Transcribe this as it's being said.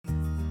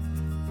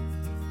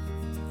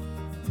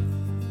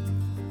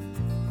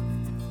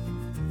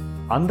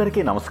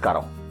అందరికీ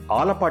నమస్కారం.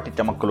 ఆలపాటి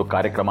చమక్కులు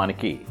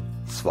కార్యక్రమానికి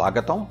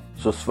స్వాగతం,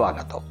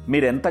 సుస్వాగతం.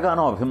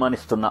 మీరెంతగానో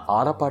అభిమానిస్తున్న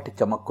ఆలపాటి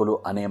చమక్కులు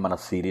అనే మన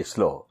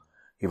సిరీస్లో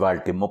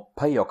ఇవాల్టి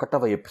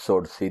 31వ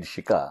ఎపిసోడ్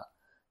శీర్షిక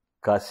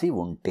కసి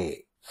ఉంటే.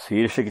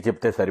 శీర్షిక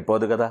చెప్తే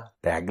సరిపోదు కదా,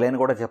 ట్యాగ్ లైన్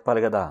కూడా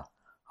చెప్పాలి కదా.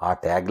 ఆ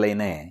ట్యాగ్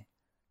లైనే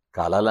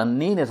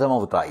కలలన్నీ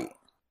నిజమవుతాయి.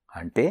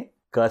 అంటే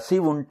కసి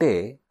ఉంటే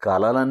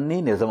కలలన్నీ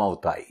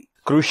నిజమవుతాయి.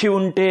 కృషి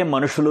ఉంటే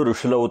మనుషులు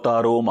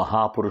ఋషులవుతారు,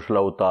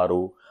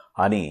 మహాపురుషులవుతారు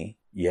అని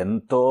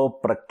ఎంతో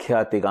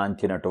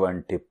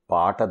ప్రఖ్యాతిగాంచినటువంటి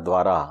పాట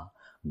ద్వారా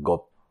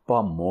గొప్ప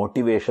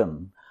మోటివేషన్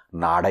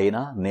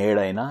నాడైనా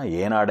నేడైనా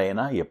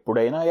ఏనాడైనా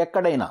ఎప్పుడైనా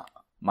ఎక్కడైనా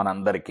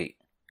మనందరికీ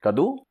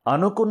కదూ.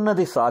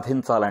 అనుకున్నది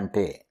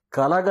సాధించాలంటే,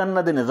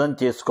 కలగన్నది నిజం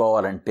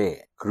చేసుకోవాలంటే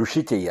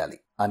కృషి చెయ్యాలి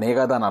అనే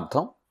కదా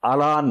అర్థం.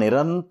 అలా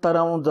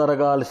నిరంతరం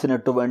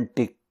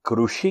జరగాల్సినటువంటి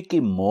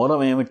కృషికి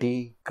మూలమేమిటి?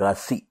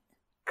 కసి.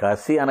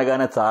 కసి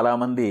అనగానే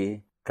చాలామంది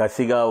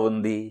కసిగా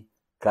ఉంది,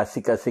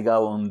 కసిగా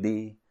ఉంది,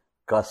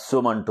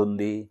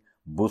 కస్సుమంటుంది,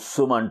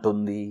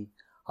 బుస్సుమంటుంది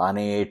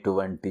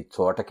అనేటువంటి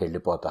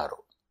చోటకెళ్ళిపోతారు.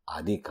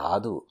 అది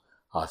కాదు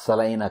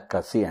అసలైన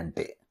కసి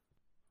అంటే.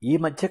 ఈ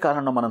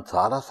మధ్యకాలంలో మనం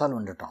చాలాసార్లు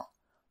ఉండటం,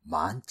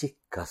 మంచి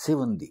కసి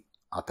ఉంది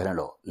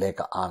అతనిలో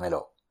లేక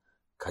ఆమెలో,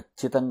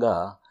 ఖచ్చితంగా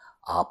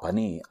ఆ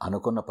పని,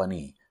 అనుకున్న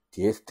పని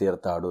చేసి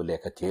తీరుతాడు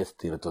లేక చేసి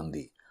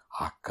తీరుతుంది.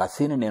 ఆ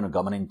కసిని నేను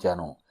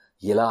గమనించాను.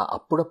 ఇలా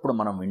అప్పుడప్పుడు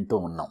మనం వింటూ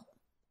ఉన్నాం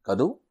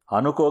కదూ.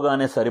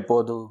 అనుకోగానే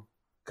సరిపోదు,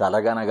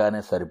 కలగనగానే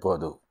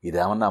సరిపోదు.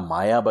 ఇదేమన్నా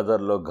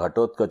మాయాబజార్లో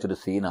ఘటోత్కచుడు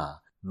సీన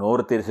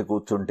నోరు తెరిచి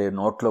కూర్చుంటే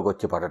నోట్లోకి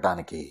వచ్చి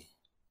పడటానికి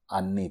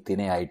అన్ని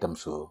తినే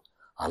ఐటమ్స్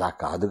అలా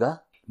కాదుగా.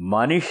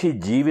 మనిషి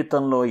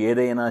జీవితంలో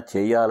ఏదైనా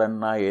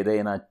చేయాలన్నా,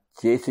 ఏదైనా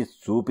చేసి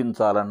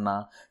చూపించాలన్నా,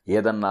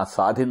 ఏదన్నా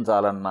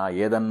సాధించాలన్నా,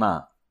 ఏదన్నా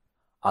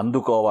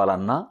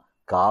అందుకోవాలన్నా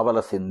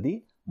కావలసింది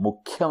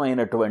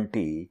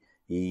ముఖ్యమైనటువంటి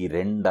ఈ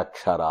 2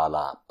 అక్షరాల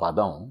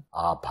పదం,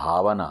 ఆ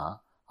భావన,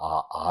 ఆ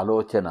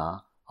ఆలోచన,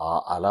 ఆ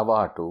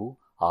అలవాటు,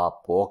 ఆ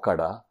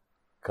పోకడ,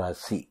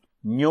 కసి.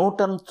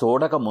 న్యూటన్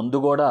చూడక ముందు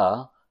కూడా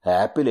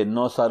యాపిల్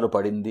ఎన్నోసార్లు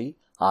పడింది.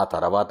 ఆ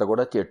తర్వాత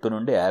కూడా చెట్టు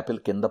నుండి యాపిల్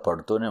కింద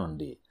పడుతూనే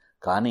ఉంది.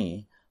 కానీ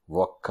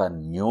ఒక్క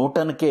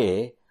న్యూటన్కే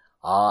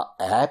ఆ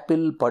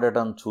యాపిల్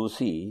పడటం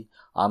చూసి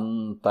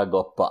అంత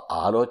గొప్ప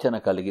ఆలోచన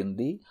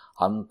కలిగింది,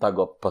 అంత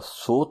గొప్ప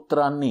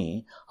సూత్రాన్ని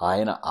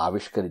ఆయన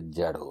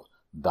ఆవిష్కరించాడు.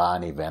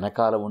 దాని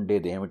వెనకాల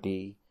ఉండేదేమిటి?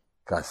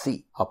 కసి.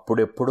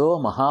 అప్పుడెప్పుడో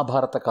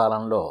మహాభారత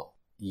కాలంలో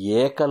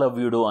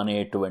ఏకలవ్యుడు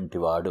అనేటువంటి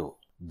వాడు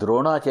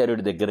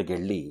ద్రోణాచార్యుడి దగ్గరికి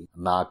వెళ్ళి,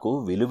 నాకు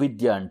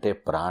విలువిద్య అంటే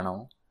ప్రాణం,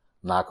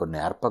 నాకు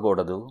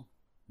నేర్పకూడదు,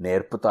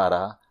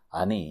 నేర్పుతారా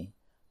అని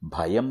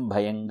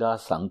భయంగా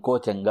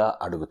సంకోచంగా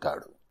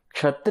అడుగుతాడు.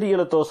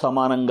 క్షత్రియులతో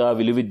సమానంగా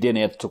విలువిద్య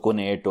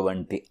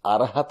నేర్చుకునేటువంటి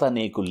అర్హత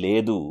నీకు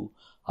లేదు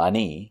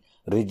అని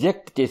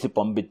రిజెక్ట్ చేసి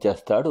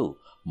పంపించేస్తాడు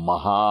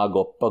మహా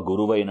గొప్ప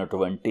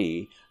గురువైనటువంటి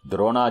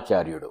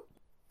ద్రోణాచార్యుడు.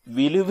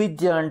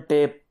 విలువిద్య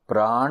అంటే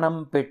ప్రాణం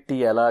పెట్టి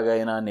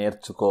ఎలాగైనా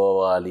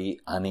నేర్చుకోవాలి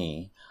అని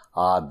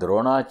ఆ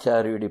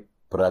ద్రోణాచార్యుడి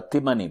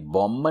ప్రతిమని,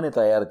 బొమ్మని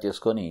తయారు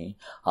చేసుకొని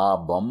ఆ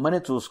బొమ్మని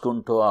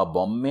చూసుకుంటూ ఆ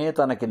బొమ్మే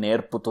తనకి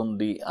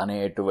నేర్పుతుంది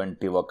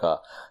అనేటువంటి ఒక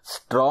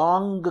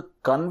స్ట్రాంగ్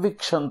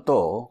కన్విక్షన్తో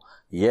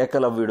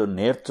ఏకలవ్యుడు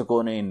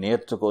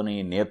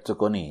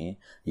నేర్చుకొని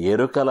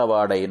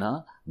ఎరుకలవాడైన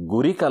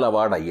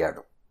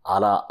గురికలవాడయ్యాడు.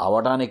 అలా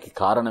అవడానికి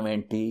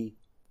కారణమేంటి?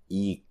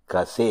 ఈ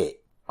కసే.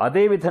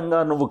 అదేవిధంగా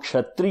నువ్వు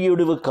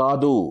క్షత్రియుడివి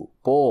కాదు,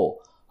 పో,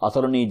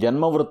 అసలు నీ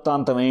జన్మ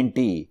వృత్తాంతం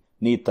ఏంటి,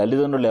 నీ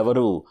తల్లిదండ్రులు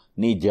ఎవరు,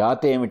 నీ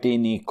జాతి ఏమిటి,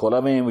 నీ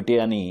కులమేమిటి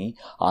అని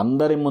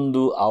అందరి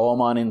ముందు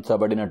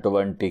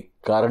అవమానించబడినటువంటి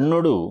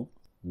కర్ణుడు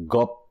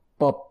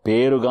గొప్ప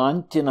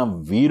పేరుగాంచిన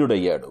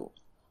వీరుడయ్యాడు.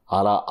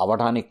 అలా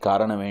అవడానికి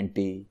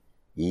కారణమేంటి?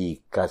 ఈ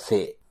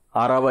కసే.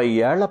 60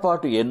 ఏళ్ల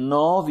పాటు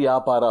ఎన్నో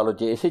వ్యాపారాలు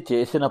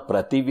చేసిన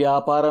ప్రతి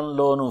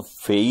వ్యాపారంలోనూ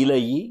ఫెయిల్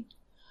అయ్యి,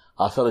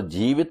 అసలు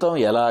జీవితం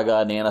ఎలాగా,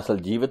 నేను అసలు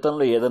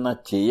జీవితంలో ఏదన్నా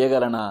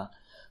చెయ్యగలనా,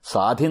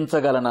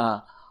 సాధించగలనా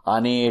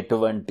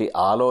అనేటువంటి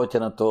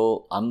ఆలోచనతో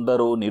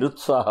అందరూ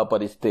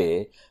నిరుత్సాహపరిస్తే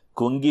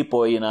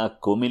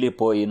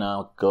కుమిలిపోయిన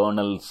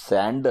కర్నల్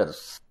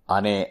శాండర్స్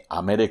అనే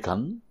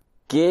అమెరికన్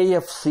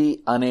KFC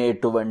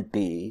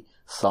అనేటువంటి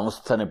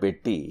సంస్థను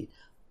పెట్టి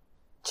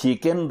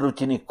చికెన్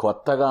రుచిని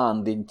కొత్తగా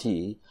అందించి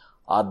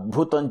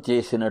అద్భుతం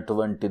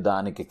చేసినటువంటి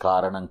దానికి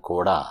కారణం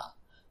కూడా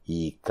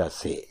ఈ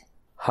కసే.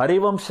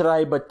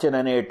 హరివంశరాయ్ బచ్చన్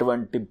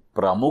అనేటువంటి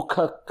ప్రముఖ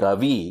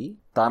కవి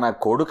తన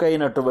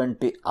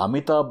కొడుకైనటువంటి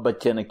అమితాబ్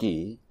బచ్చన్కి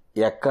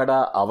ఎక్కడా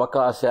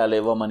అవకాశాలు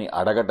ఇవ్వమని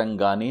అడగటం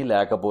కానీ,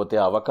 లేకపోతే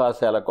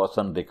అవకాశాల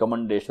కోసం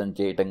రికమెండేషన్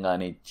చేయటం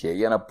కానీ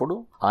చేయనప్పుడు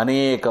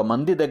అనేక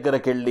మంది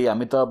దగ్గరకెళ్ళి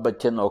అమితాబ్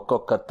బచ్చన్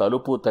ఒక్కొక్క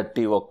తలుపు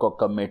తట్టి,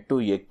 ఒక్కొక్క మెట్టు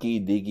ఎక్కి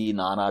దిగి,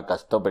 నానా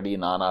కష్టపడి,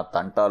 నానా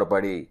తంటాలు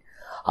పడి,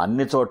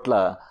 అన్ని చోట్ల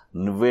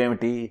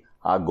నువ్వేమిటి,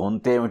 ఆ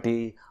గొంతేమిటి,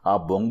 ఆ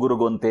బొంగురు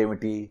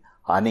గొంతేమిటి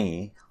అని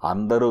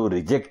అందరూ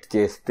రిజెక్ట్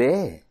చేస్తే,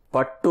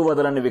 పట్టు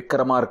వదలని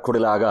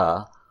విక్రమార్కుడిలాగా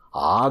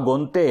ఆ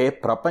గొంతే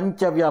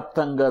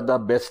ప్రపంచవ్యాప్తంగా ద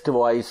బెస్ట్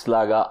వాయిస్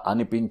లాగా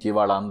అనిపించి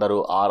వాళ్ళందరూ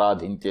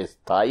ఆరాధించే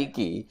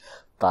స్థాయికి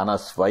తన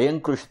స్వయం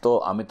కృషితో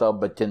అమితాబ్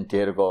బచ్చన్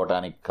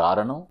చేరుకోవడానికి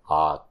కారణం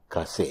ఆ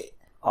కసే.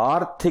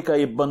 ఆర్థిక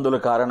ఇబ్బందుల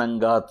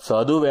కారణంగా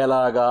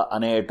చదువెలాగా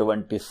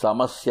అనేటువంటి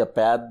సమస్య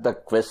పెద్ద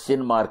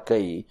క్వశ్చన్ మార్క్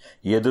అయి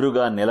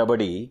ఎదురుగా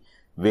నిలబడి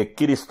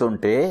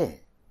వెక్కిరిస్తుంటే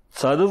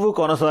చదువు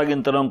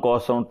కొనసాగించడం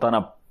కోసం తన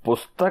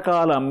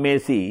పుస్తకాలు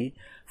అమ్మేసి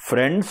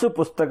ఫ్రెండ్స్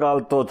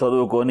పుస్తకాలతో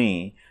చదువుకొని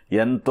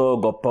ఎంతో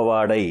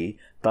గొప్పవాడై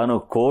తను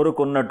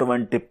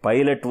కోరుకున్నటువంటి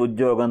పైలట్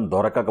ఉద్యోగం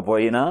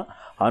దొరకకపోయినా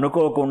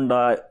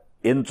అనుకోకుండా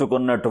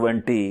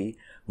ఎంచుకున్నటువంటి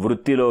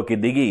వృత్తిలోకి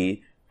దిగి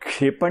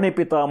క్షిపణి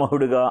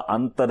పితామహుడిగా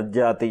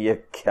అంతర్జాతీయ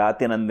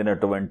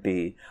ఖ్యాతినందినటువంటి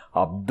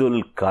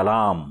అబ్దుల్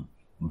కలాం,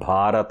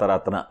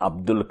 భారతరత్న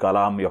అబ్దుల్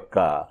కలాం యొక్క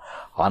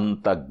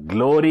అంత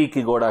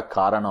గ్లోరీకి కూడా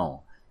కారణం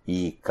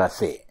ఈ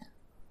కసే.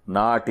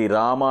 నాటి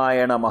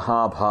రామాయణ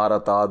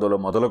మహాభారతాదులు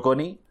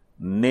మొదలుకొని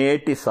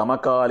నేటి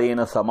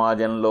సమకాలీన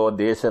సమాజంలో,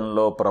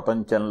 దేశంలో,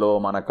 ప్రపంచంలో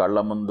మన కళ్ల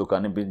ముందు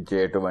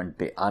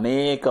కనిపించేటువంటి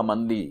అనేక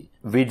మంది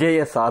విజయ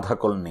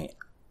సాధకుల్ని,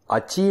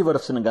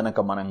 అచీవర్స్ని గనక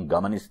మనం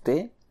గమనిస్తే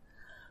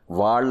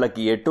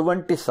వాళ్లకి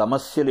ఎటువంటి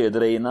సమస్యలు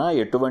ఎదురైనా,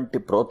 ఎటువంటి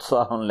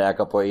ప్రోత్సాహం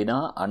లేకపోయినా,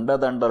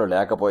 అండదండలు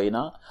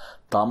లేకపోయినా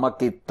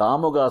తమకి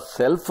తాముగా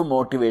సెల్ఫ్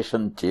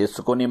మోటివేషన్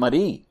చేసుకుని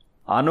మరీ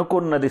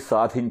అనుకున్నది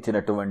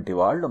సాధించినటువంటి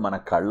వాళ్ళు మన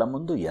కళ్ల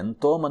ముందు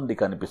ఎంతో మంది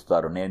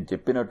కనిపిస్తారు. నేను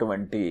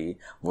చెప్పినటువంటి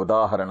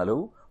ఉదాహరణలు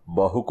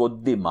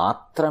బహుకొద్ది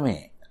మాత్రమే.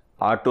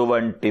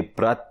 అటువంటి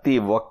ప్రతి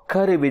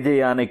ఒక్కరి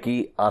విజయానికి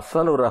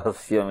అసలు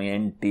రహస్యం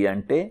ఏంటి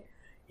అంటే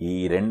ఈ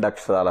 2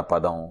 అక్షరాల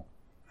పదం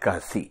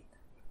కసి.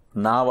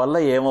 నా వల్ల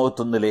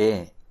ఏమవుతుందిలే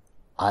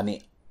అని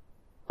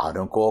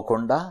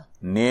అనుకోకుండా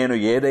నేను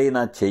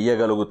ఏదైనా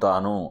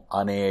చెయ్యగలుగుతాను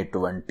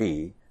అనేటువంటి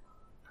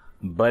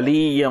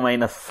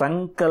బలీయమైన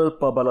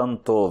సంకల్ప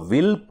బలంతో,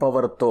 విల్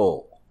పవర్తో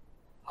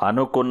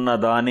అనుకున్న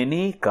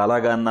దానిని,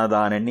 కలగన్న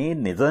దానిని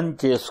నిజం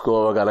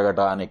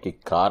చేసుకోగలగటానికి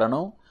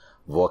కారణం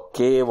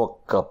ఒకే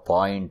ఒక్క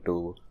పాయింట్,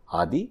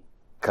 అది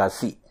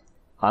కసి.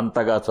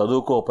 అంతగా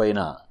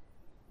చదువుకోపోయినా,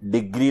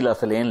 డిగ్రీలు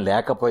అసలేం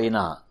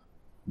లేకపోయినా,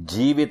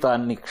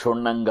 జీవితాన్ని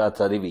క్షుణ్ణంగా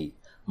చదివి,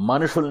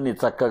 మనుషుల్ని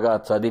చక్కగా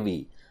చదివి,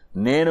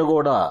 నేను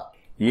కూడా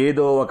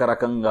ఏదో ఒక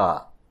రకంగా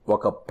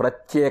ఒక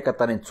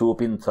ప్రత్యేకతని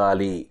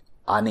చూపించాలి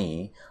అని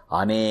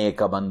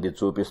అనేక మంది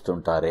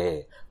చూపిస్తుంటారే,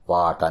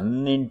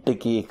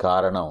 వాటన్నింటికీ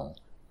కారణం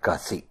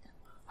కసి.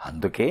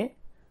 అందుకే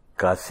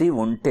కసి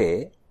ఉంటే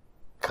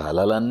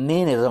కలలన్నీ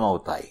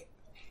నిజమవుతాయి.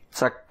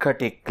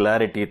 చక్కటి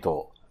క్లారిటీతో,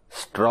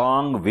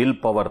 స్ట్రాంగ్ విల్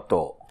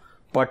పవర్తో,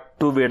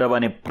 పట్టు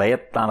విడవని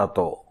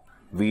ప్రయత్నాలతో,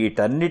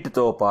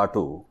 వీటన్నిటితో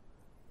పాటు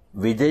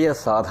విజయ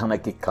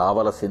సాధనకి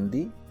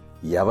కావలసింది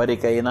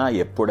ఎవరికైనా,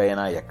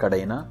 ఎప్పుడైనా,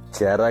 ఎక్కడైనా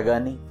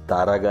చెరగని,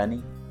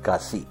 తరగని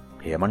కసి.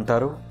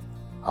 ఏమంటారు?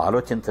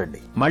 ఆలోచించండి.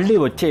 మళ్ళీ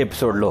వచ్చే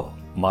ఎపిసోడ్లో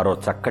మరో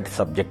చక్కటి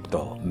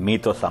సబ్జెక్ట్తో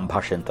మీతో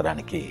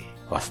సంభాషించడానికి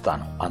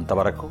వస్తాను.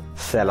 అంతవరకు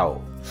సెలవు.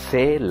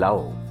 సే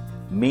లవ్,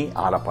 మీ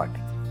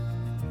ఆలపాటి.